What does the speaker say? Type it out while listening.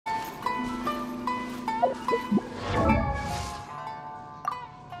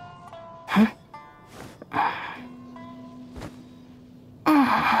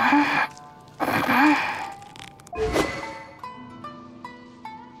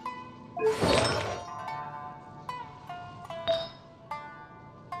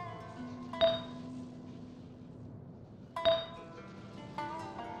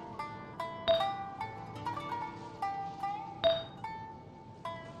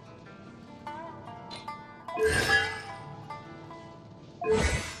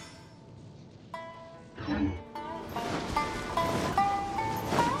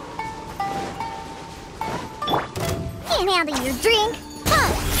handle your drink?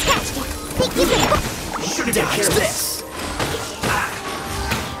 Huh? Scratch you. Think you can... Should've taken care of this.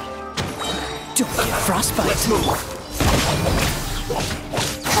 Don't get frostbite. Let's move.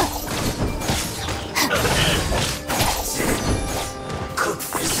 Cook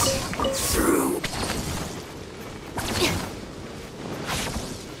this through.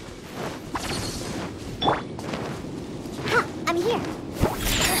 Huh, I'm here.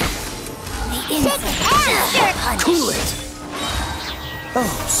 The insect. Cool it.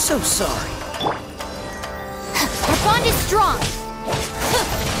 Oh, so sorry. Our bond is strong.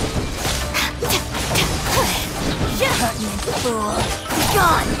 Pertinent fool. Be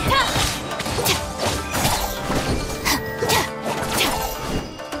gone.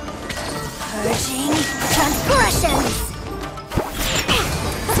 Purging transgressions.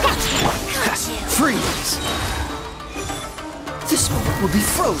 Freeze. This moment will be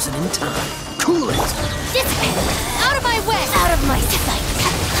frozen in time. Cool it. Dissipate. Out of my way. Out of my sight.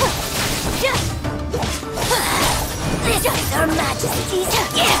 This is Her Majesty's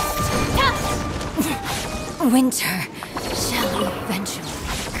gift. Winter shall eventually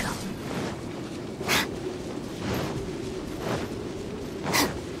come.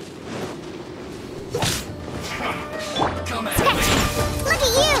 Come at Look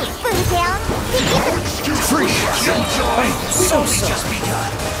at you, food down. Freeze. Enjoy. We've So only sorry. just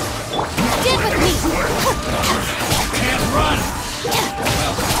begun. Stand with me. Can't run.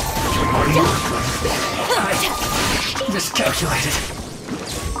 I miscalculated.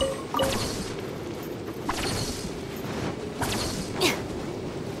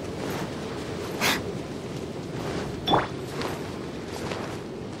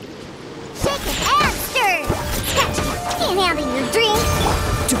 Shake it and stir. Scratch you. Can't handle your drink.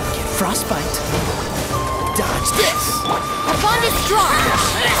 Don't get frostbite. Dodge this. Our bond is strong.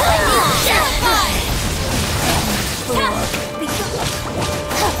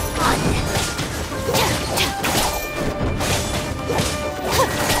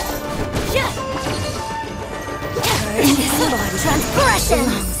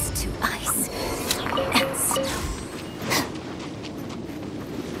 Transgressions to ice and snow.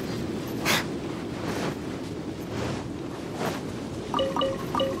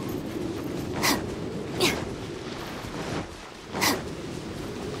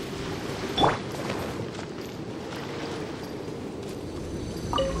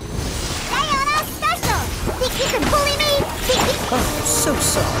 Diana special. Think you can bully me? Think you Oh, so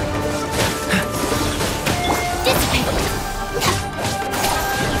sorry. dissipate?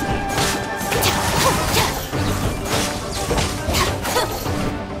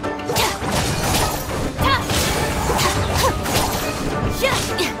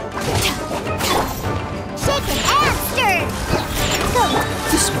 Shake it and stir. Go.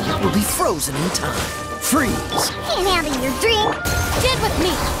 This moment will be frozen in time. Freeze. Can't handle your drink. Stand with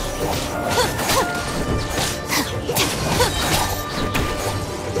me.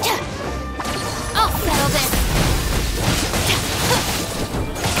 I'll settle this.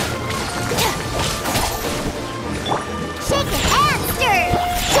 Shake it and stir.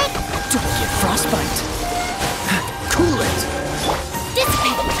 Shake. Don't get frostbite. Cool it.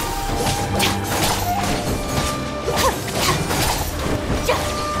 Dissipate.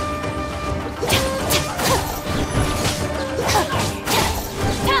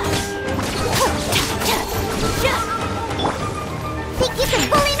 Think you can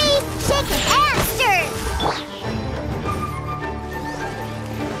bully me? Shake it and stir.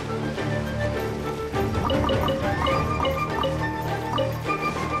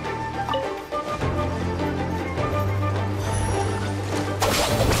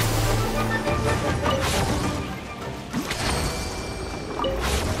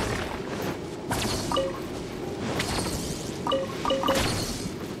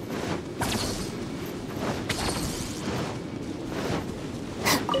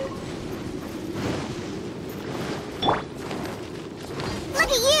 Look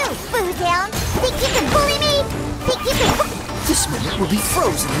at you, food down. Think you can bully me? Think you can... This moment will be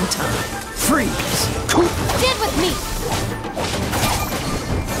frozen in time. Freeze. Cool. Stand with me.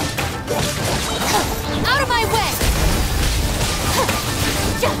 Out of my way.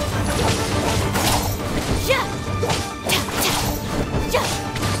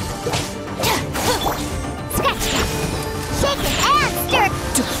 Scratch it. Shake it and stir.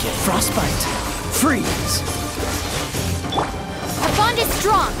 Don't get frostbite. Freeze. Our bond is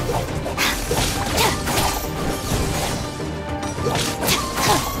strong.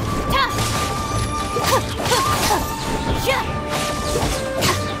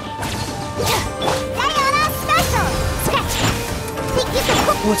 Diana special. Scratch it. Think you can...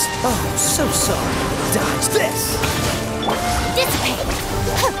 What's... Oh, so sorry. Dodge this.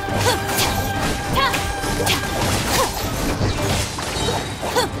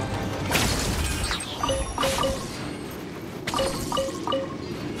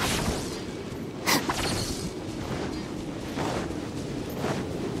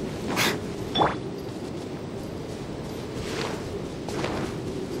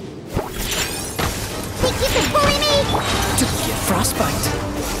 Think you can bully me? Don't get frostbite.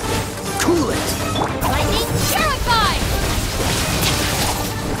 Cool it. Lightning terrified!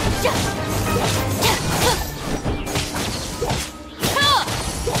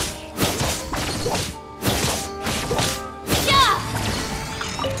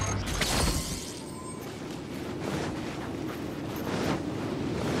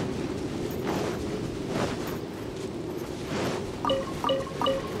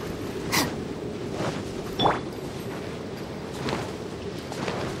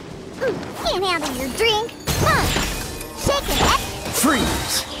 Can't handle your drink. Shake it.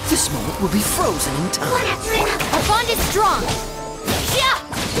 Freeze. This moment will be frozen in time. One after another. Our bond is strong. Yeah.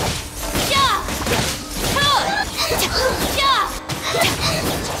 Yeah. Yeah.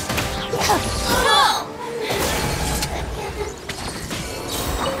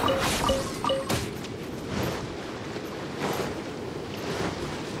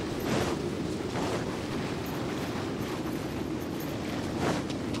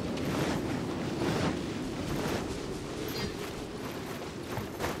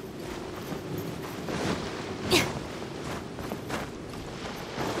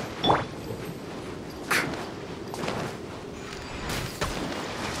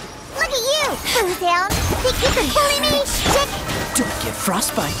 Booze down. Think you can bully me? Shit. Don't get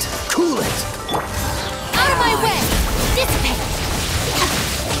frostbite. Cool it. Out of my way. Dissipate.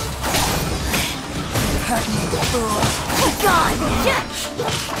 God.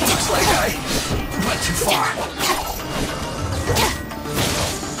 Looks like I went too far.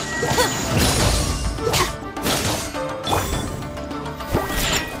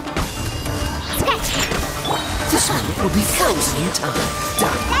 Sketch. This moment will be frozen in time.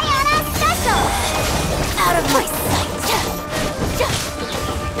 Die. Out of my sight!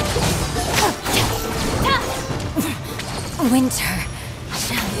 Winter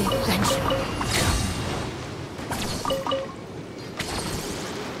shall be adventure.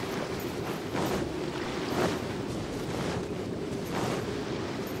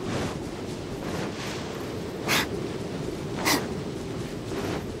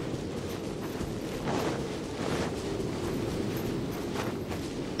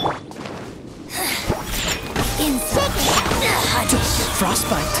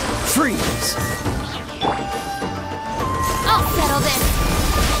 Frostbite. Freeze. I'll settle this.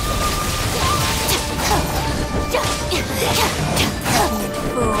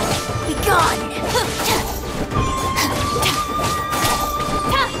 Fool, be gone!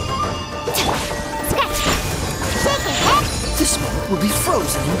 Sketch. Shake it, head. This moment will be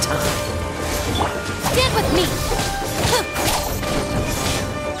frozen in time. Stand with me.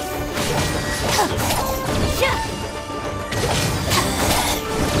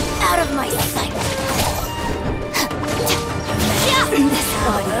 Out of my sight! This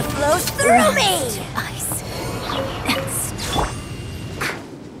water flows through me! Ice and snow.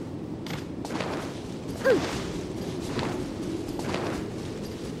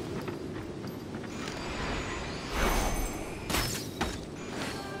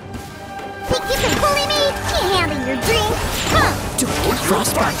 Think you can bully me? Can't handle your drink. Don't get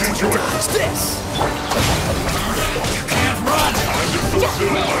frostbite. Dodge this. You can't run!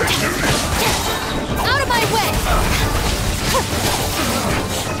 Out of my way!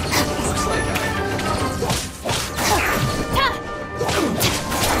 Looks like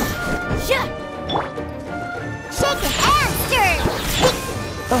Shake it and stir!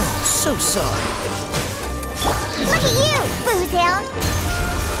 Oh, so sorry. Look at you, booze hound!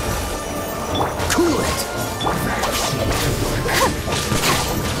 Cool it.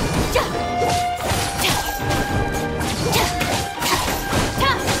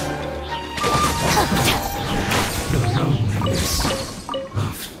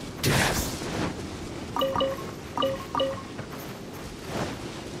 of death.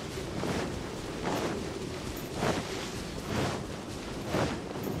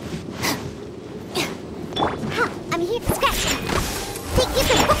 I'm here to scratch. Think you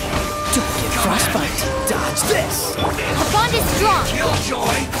can... Don't get frostbite. Dodge this. Our bond is strong!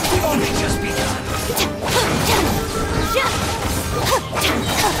 Killjoy, we've only just begun.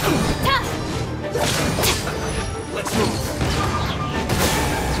 Let's move.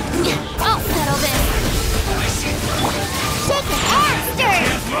 I'll settle this! Shake it and stir!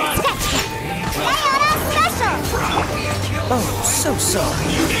 Sketch! Ayana special! Oh,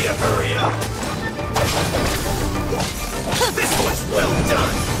 You need to hurry up! This one's well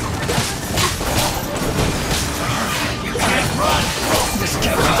done! You can't run! This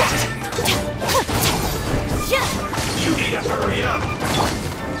can't. You need to hurry up!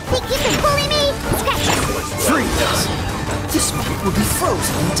 Think you can bully me? Scratch! This one's well Freeze! done! This moment will be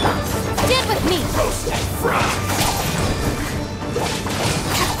frozen in time. Stand with me! Roast and fry!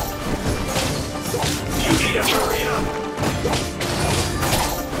 You need to hurry up!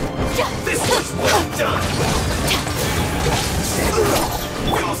 This one's well done!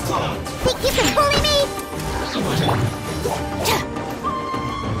 Wheels clogged! Think you can bully me?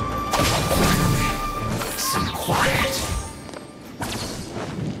 Some quiet.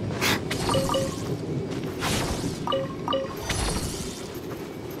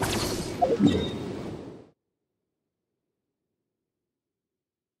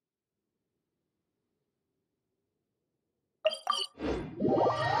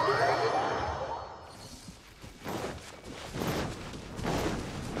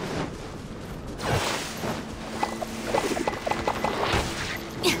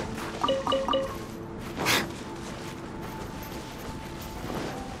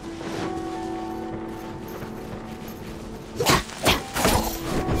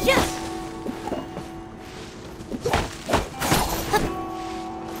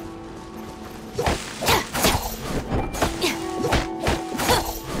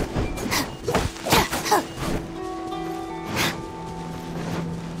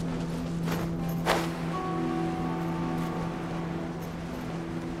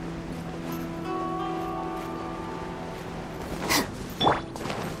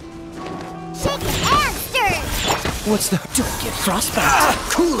 What's the... Don't get frostbite.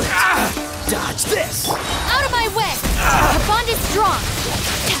 Cool it. Dodge this. Out of my way! The bond is strong!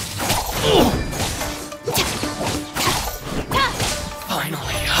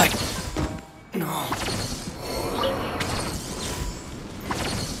 Finally, No.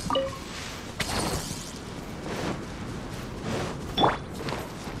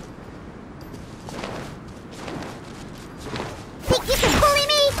 Think you can bully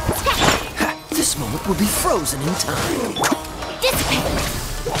me? Scratch! This moment will be frozen in time. Dissipate!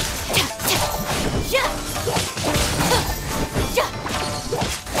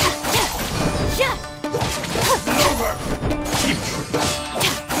 Over! Keep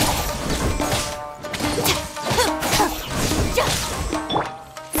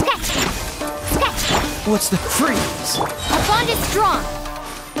Scratch! Scratch! What's the... Freeze. The bond is strong!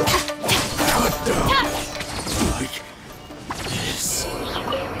 cut down! Like this.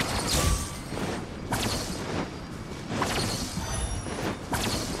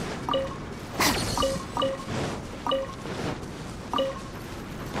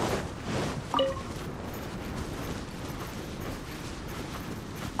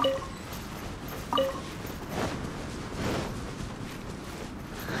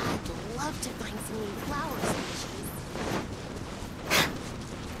 I'd love to find some new flower species.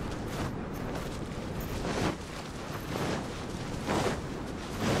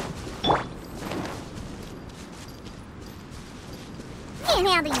 Can't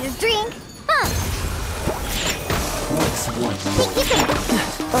handle your drink, huh? Think you can...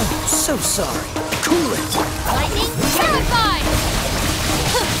 Oh, so sorry. Cool it. Lightning, terrified!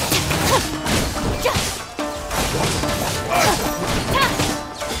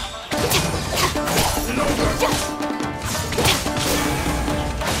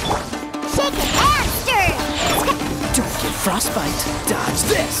 Shake it and stir it! Don't get frostbite. Dodge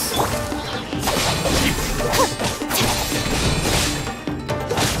this.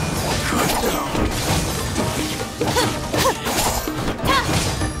 Cut down!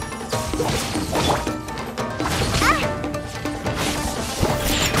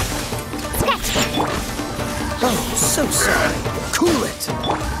 Oh, so sorry. Cool it.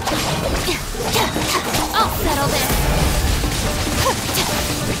 I'll settle this!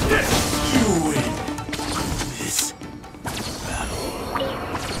 You win! This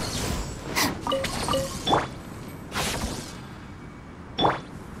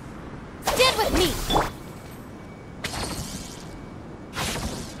Stand with me!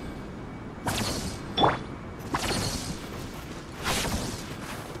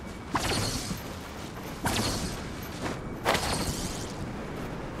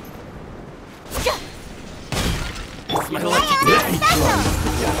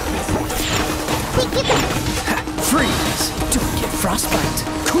 Think you can... Freeze. Don't get frostbite.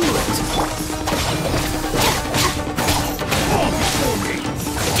 Cool it. all before me!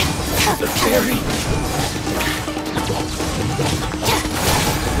 The fairy!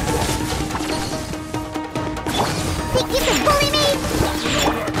 Think you can bully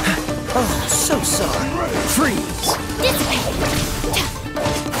me?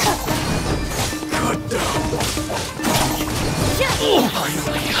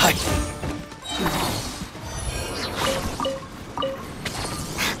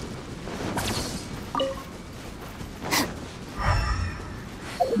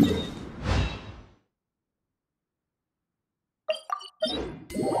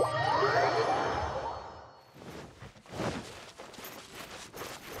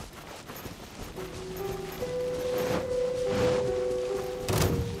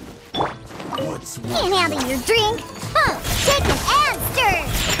 Can't handle your drink? Huh? Shaken and stirred.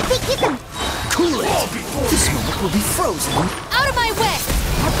 Think you can Cool it! This moment will be frozen. Out of my way!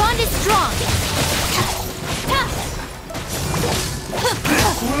 Our bond is strong!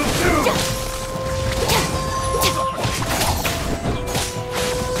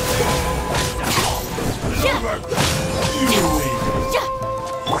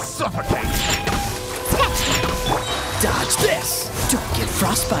 Suffocate! Dodge this! Don't get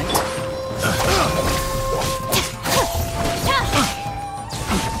frostbite.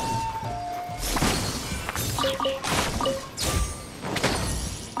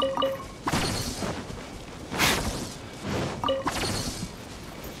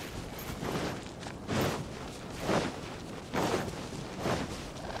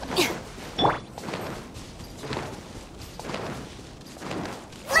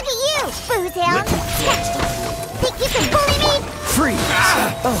 look at you, Boozehound. Think you can bully me? Freeze!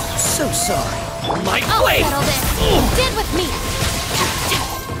 Oh, so sorry. My I'll blade! settle this! Stand with me!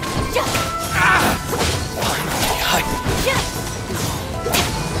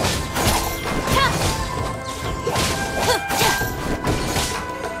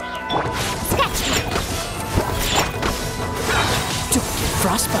 Don't get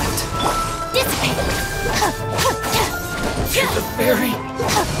frostbite. Dissipate! You're the fairy!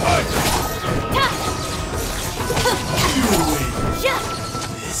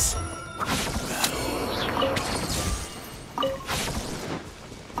 This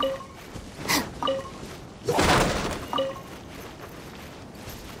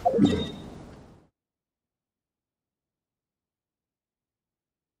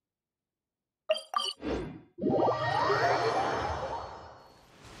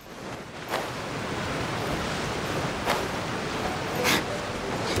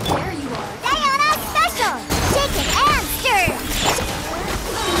There you are! Diana Special. Shaken and stirred.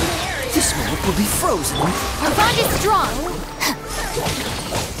 This moment will be frozen. Our bond is strong!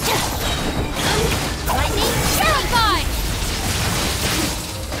 Lightning, Shine by!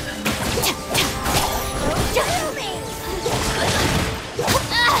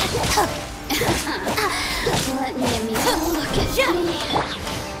 Let me look at me.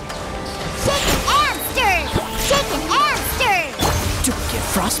 Shaken and stirred. Shaken and stirred. Don't get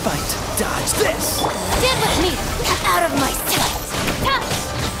frostbite. Dodge this! Stand with me! Out of my sight!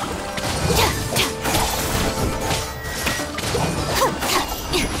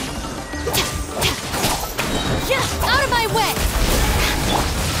 Out of my way!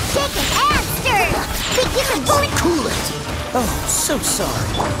 Shaken and stirred. Think you can bully? Cool it! Oh, so sorry.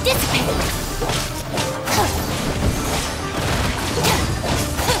 Dissipate!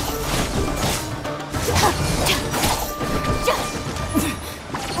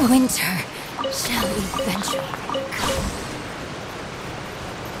 Winter shall eventually come.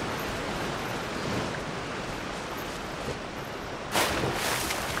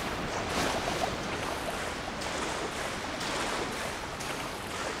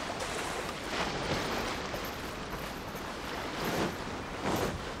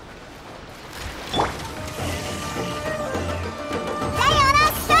 Diana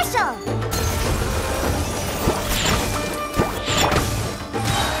Special.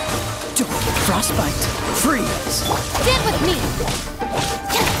 Don't get frostbite. Freeze! Stand with me!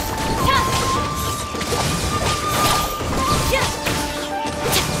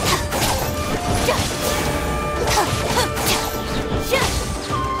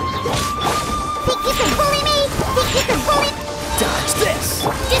 Think you can bully me? Think you can bully? Dodge this!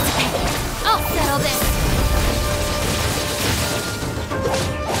 Dissipate! I'll settle this!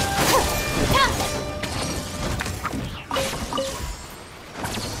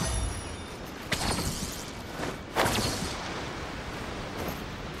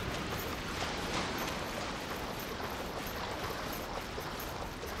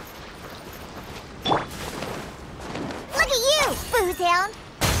 Look at you, Boozehound.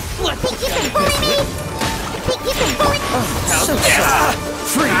 Think you can bully me? Think you can bully? Oh, so sorry.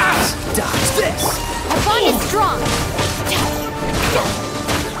 Freeze! Dodge this! Our bond is strong!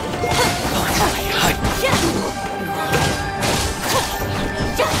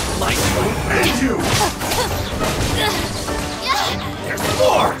 and you! There's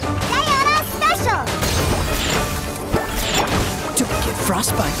more! Diana Special. Don't get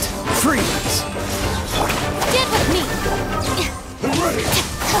frostbite. Freeze! Stand with me! Hooray!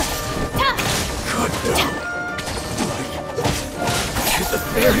 Good dog! You're the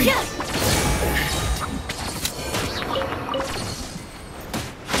fairy!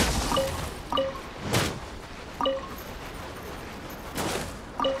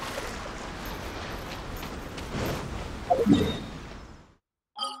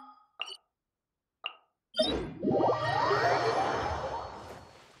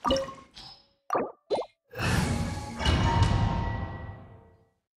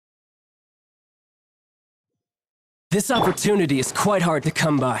 This opportunity is quite hard to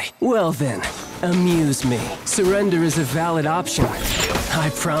come by. Well then, amuse me. Surrender is a valid option.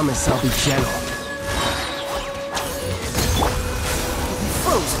 I promise I'll be gentle.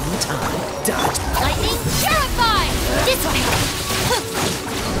 Frozen in time. Dodge. Lightning purify! This way!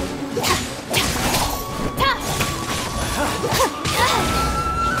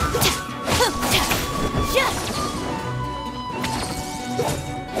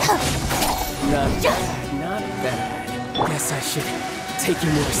 Not bad, not bad. Guess I should take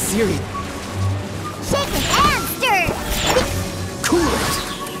you more seriously. Shaken and stirred! Cool it.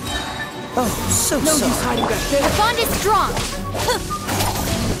 Oh, so No sorry. use hiding back there. The bond is strong!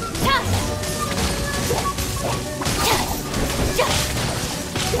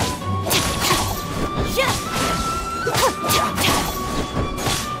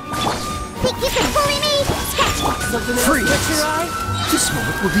 Think you can bully me? Scratch! Something else Freeze. catch your eye? This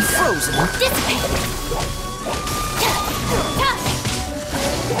moment will be frozen in Dissipate!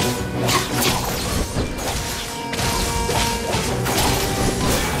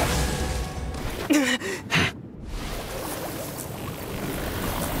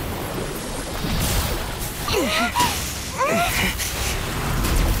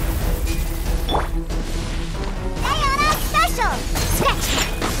 Diana special! Scratch!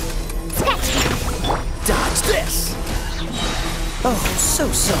 Scratch! dodge this. Oh,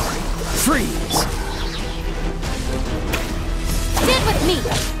 so sorry. Freeze. Stand with me!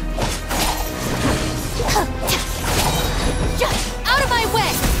 Out of my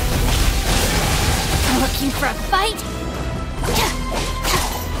way! Looking for a fight?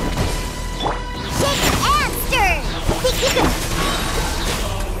 Shake and stir! Think you can...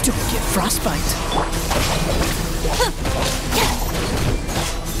 Don't get frostbite.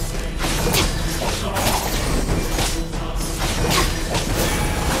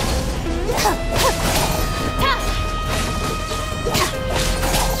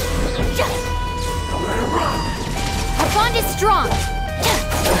 Our bond is strong!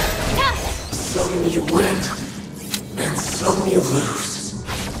 Some you win, and some you lose.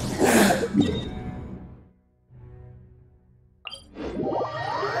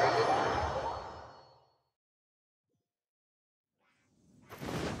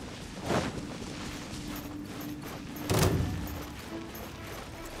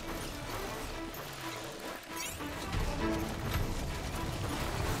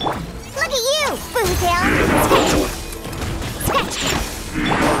 Look at you, Bootail! Scratch! Scratch!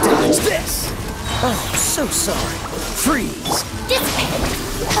 Dodge this. Oh, so sorry. Freeze.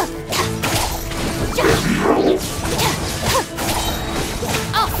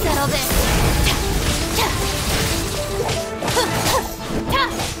 I'll settle this!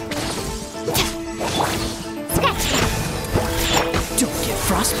 Scratch! Don't get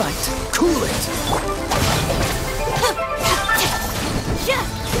frostbite. Cool it.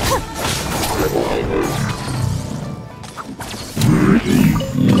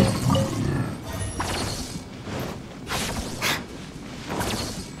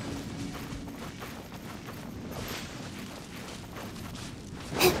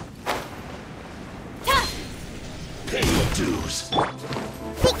 Pay your dues.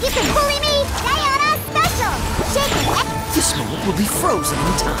 Think you can bully me? Diana special! Shake and... This moment will be frozen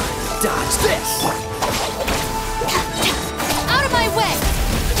in time. Dodge this. Out of my way!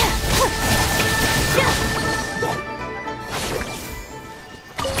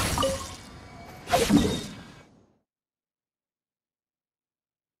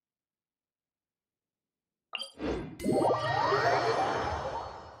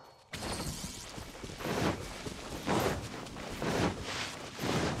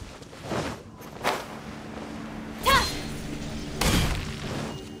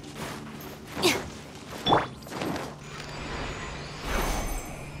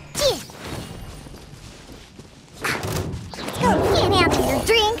 Can't handle your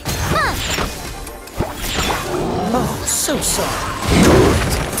drink! Huh. Oh, so sorry. Cool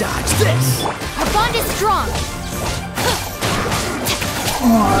it. Dodge this. Our bond is strong!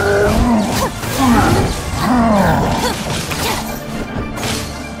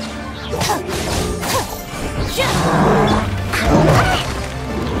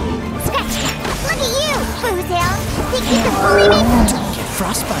 Scratch! Look at you, Bootail! Think you can bully me? Don't get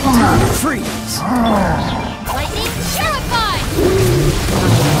frostbite. Freeze. Lightning purify!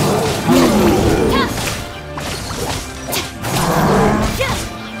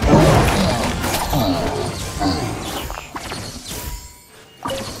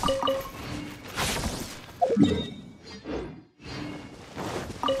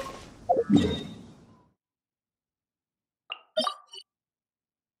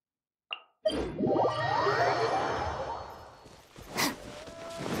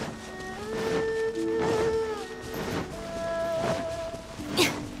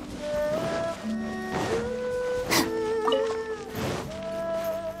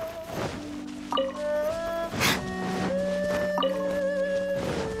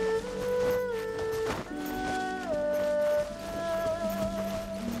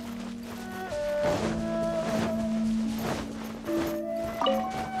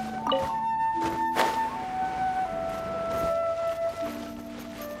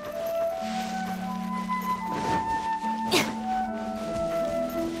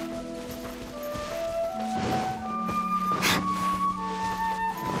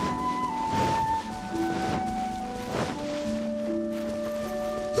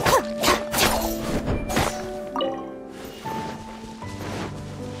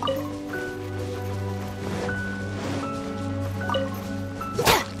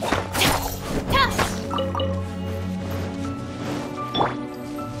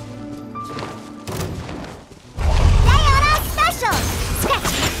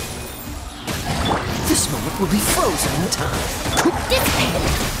 time.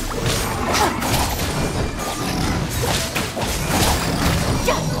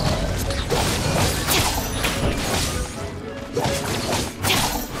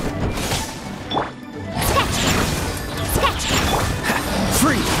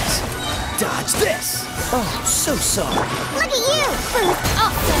 Freeze! Dodge this! Oh, so sorry. Look at you!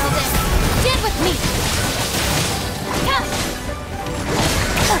 I'll settle this. Stand with me.